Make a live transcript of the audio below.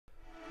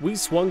We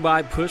swung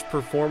by Push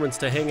Performance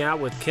to hang out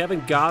with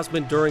Kevin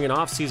Gausman during an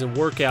off-season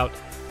workout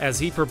as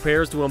he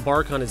prepares to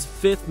embark on his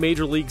 5th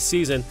Major League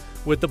season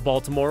with the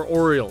Baltimore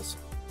Orioles.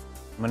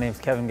 My name's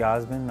Kevin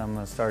Gausman. I'm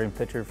a starting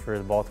pitcher for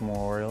the Baltimore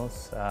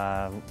Orioles.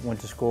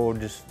 Went to school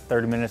just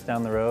 30 minutes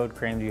down the road,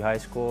 Cramview High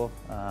School,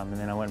 and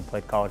then I went and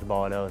played college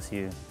ball at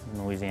LSU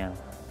in Louisiana.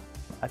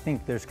 I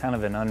think there's kind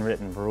of an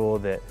unwritten rule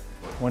that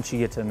once you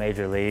get to the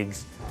major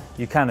leagues,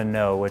 you kind of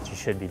know what you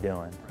should be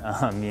doing,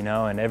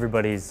 and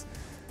everybody's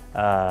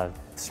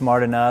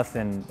smart enough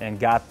and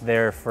got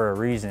there for a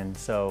reason.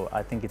 So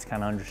I think it's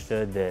kind of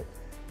understood that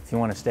if you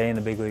want to stay in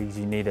the big leagues,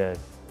 you need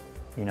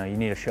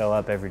to show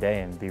up every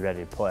day and be ready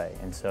to play.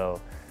 And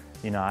so,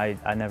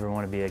 I never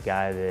want to be a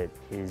guy that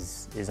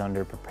is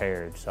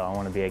underprepared. So I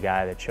want to be a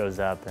guy that shows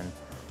up and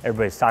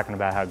everybody's talking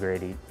about how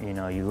great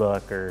you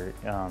look, or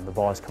the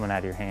ball is coming out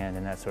of your hand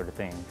and that sort of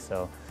thing.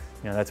 So,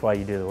 that's why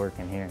you do the work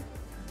in here.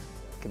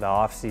 The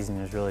off season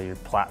is really your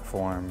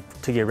platform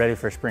to get ready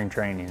for spring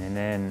training. And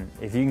then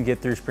if you can get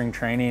through spring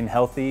training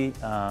healthy,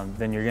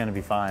 then you're going to be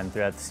fine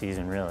throughout the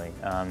season, really.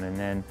 And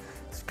then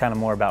it's kind of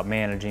more about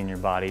managing your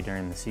body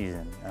during the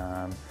season.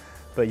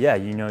 But yeah,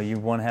 you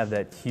want to have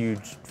that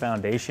huge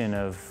foundation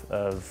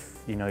of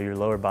your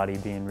lower body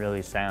being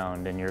really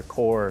sound and your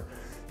core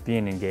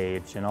being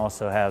engaged, and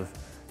also have,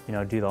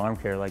 do the arm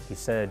care, like you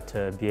said,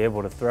 to be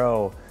able to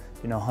throw,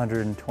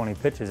 120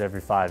 pitches every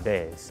 5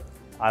 days.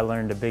 I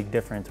learned a big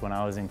difference when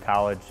I was in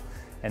college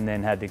and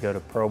then had to go to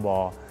pro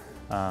ball.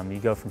 You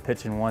go from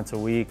pitching once a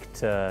week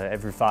to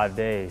every 5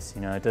 days.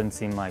 It doesn't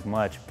seem like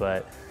much,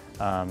 but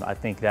I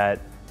think that,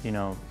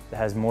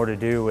 has more to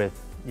do with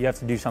you have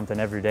to do something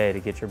every day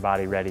to get your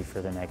body ready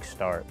for the next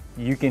start.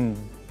 You can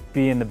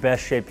be in the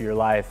best shape of your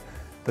life,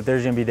 but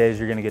there's gonna be days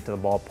you're gonna get to the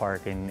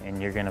ballpark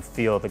and you're gonna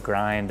feel the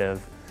grind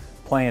of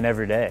playing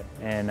every day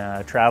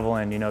and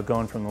traveling,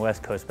 going from the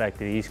West Coast back to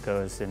the East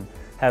Coast and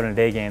having a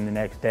day game the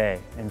next day.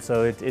 And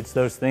so it's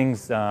those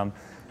things, and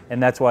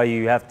that's why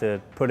you have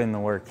to put in the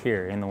work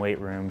here in the weight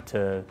room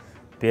to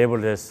be able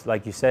to,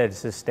 like you said,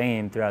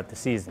 sustain throughout the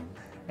season.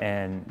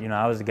 And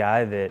I was a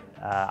guy that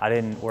I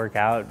didn't work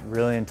out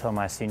really until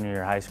my senior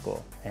year of high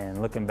school.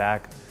 And looking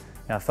back,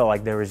 I felt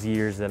like there was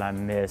years that I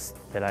missed,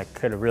 that I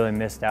could have really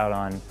missed out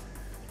on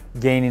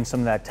gaining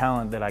some of that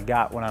talent that I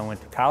got when I went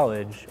to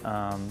college,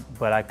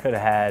 but I could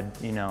have had,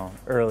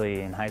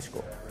 early in high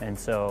school. And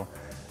so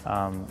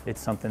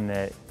it's something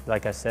that,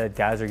 like I said,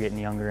 guys are getting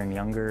younger and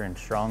younger and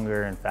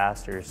stronger and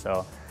faster.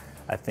 So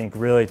I think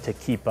really to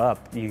keep up,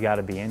 you got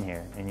to be in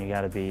here and you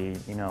got to be,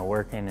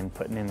 working and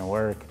putting in the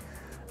work.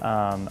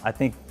 I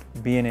think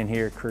being in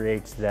here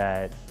creates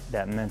that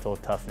mental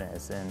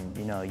toughness, and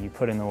you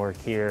put in the work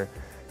here,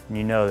 and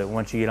you know that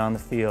once you get on the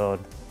field,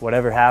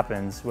 whatever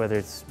happens, whether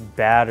it's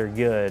bad or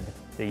good,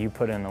 that you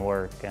put in the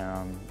work,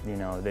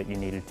 that you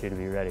needed to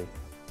be ready.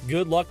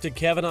 Good luck to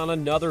Kevin on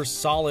another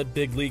solid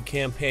big league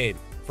campaign.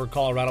 For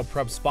Colorado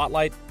Prep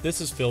Spotlight, this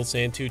is Phil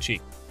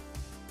Santucci.